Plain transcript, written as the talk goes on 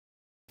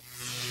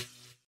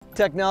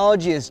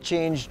Technology has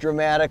changed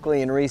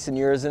dramatically in recent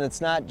years, and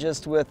it's not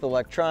just with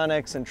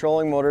electronics and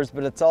trolling motors,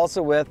 but it's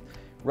also with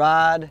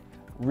rod,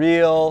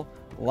 reel,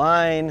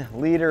 line,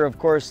 leader, of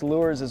course,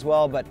 lures as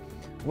well. But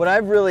what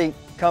I've really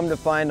come to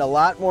find a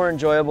lot more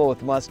enjoyable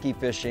with musky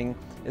fishing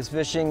is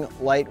fishing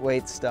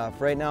lightweight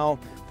stuff. Right now,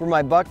 for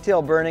my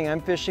bucktail burning,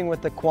 I'm fishing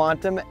with the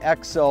Quantum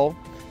XO.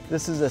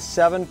 This is a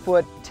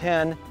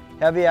 7'10"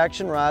 heavy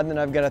action rod, and then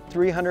I've got a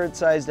 300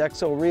 sized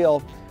XO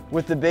reel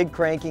with the big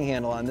cranking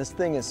handle on. This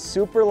thing is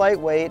super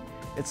lightweight.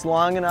 It's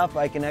long enough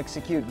I can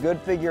execute good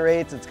figure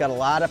eights. It's got a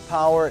lot of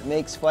power. It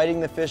makes fighting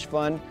the fish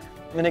fun,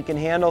 and it can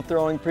handle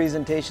throwing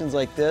presentations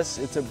like this.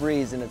 It's a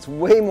breeze, and it's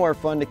way more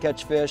fun to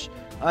catch fish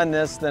on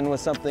this than with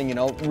something, you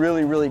know,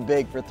 really, really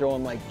big for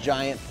throwing like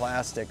giant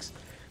plastics.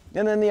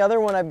 And then the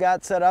other one I've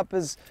got set up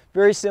is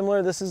very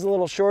similar. This is a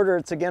little shorter.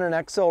 It's again an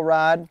XO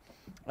rod.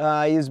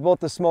 I use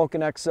both the Smoke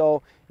and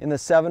XO in the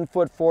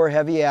 7'4"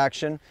 heavy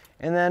action.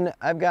 And then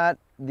I've got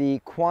the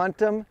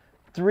Quantum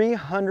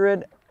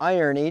 300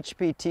 iron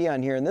HPT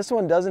on here, and this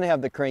one doesn't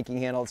have the cranking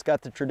handle. It's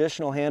got the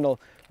traditional handle,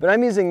 but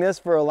I'm using this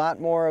for a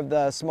lot more of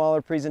the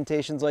smaller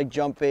presentations like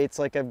jump baits,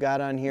 like I've got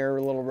on here,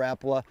 a little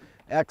Rapala,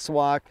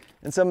 X-Walk,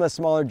 and some of the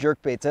smaller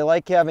jerk baits. I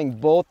like having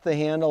both the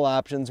handle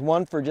options,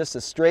 one for just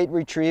a straight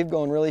retrieve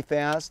going really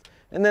fast,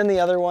 and then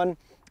the other one,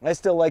 I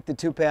still like the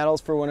two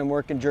paddles for when I'm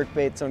working jerk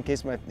bait, so in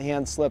case my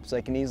hand slips,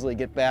 I can easily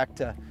get back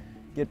to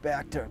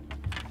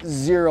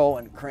zero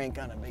and crank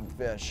on a big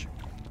fish.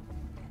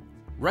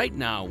 Right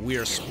now, we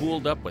are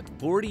spooled up with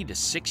 40 to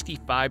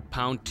 65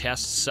 pound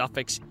test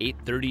Suffix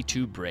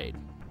 832 braid.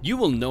 You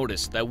will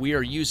notice that we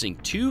are using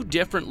two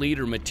different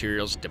leader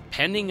materials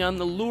depending on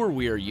the lure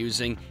we are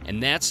using,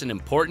 and that's an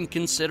important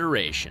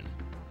consideration.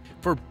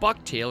 For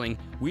bucktailing,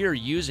 we are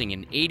using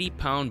an 80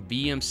 pound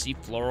VMC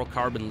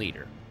fluorocarbon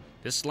leader.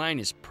 This line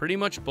is pretty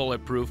much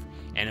bulletproof,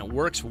 and it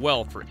works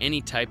well for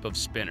any type of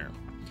spinner.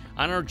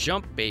 On our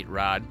jump bait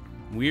rod,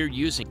 we are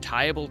using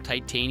tieable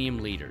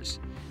titanium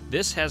leaders.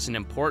 This has an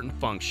important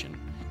function.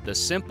 The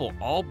simple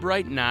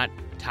all-bright knot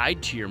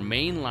tied to your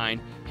main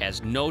line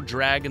has no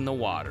drag in the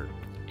water,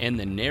 and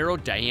the narrow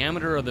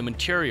diameter of the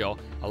material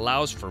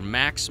allows for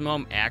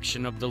maximum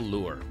action of the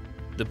lure.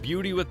 The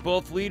beauty with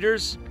both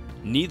leaders,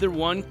 neither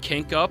one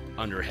kink up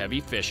under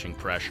heavy fishing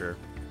pressure.